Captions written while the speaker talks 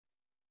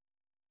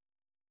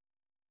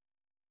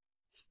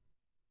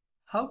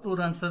How to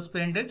run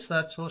suspended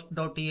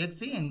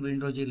searchhost.exe in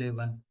Windows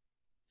 11.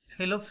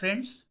 Hello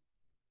friends,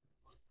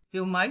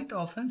 you might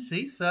often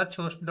see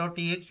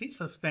searchhost.exe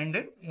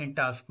suspended in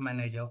Task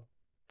Manager.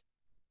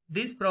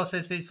 This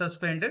process is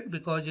suspended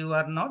because you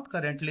are not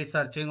currently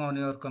searching on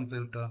your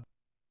computer.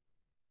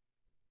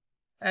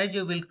 As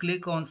you will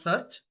click on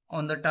search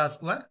on the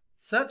taskbar,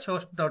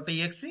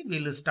 searchhost.exe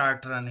will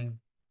start running.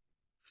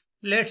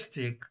 Let's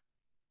check.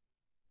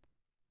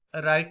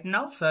 Right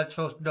now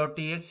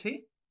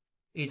searchhost.exe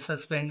is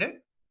suspended.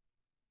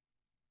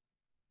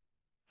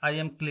 I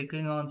am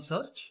clicking on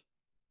search.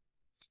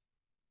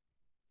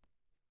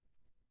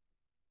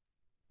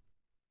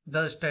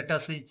 The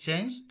status is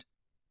changed.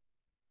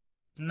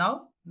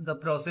 Now the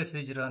process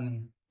is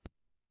running.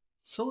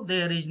 So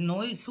there is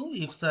no issue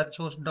if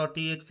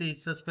searchhost.exe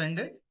is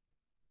suspended.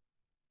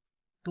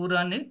 To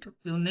run it,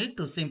 you need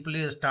to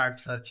simply start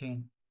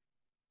searching.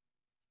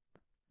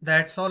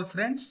 That's all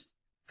friends.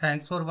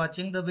 Thanks for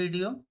watching the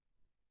video.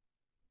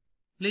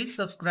 Please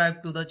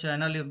subscribe to the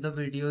channel if the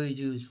video is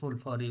useful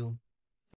for you.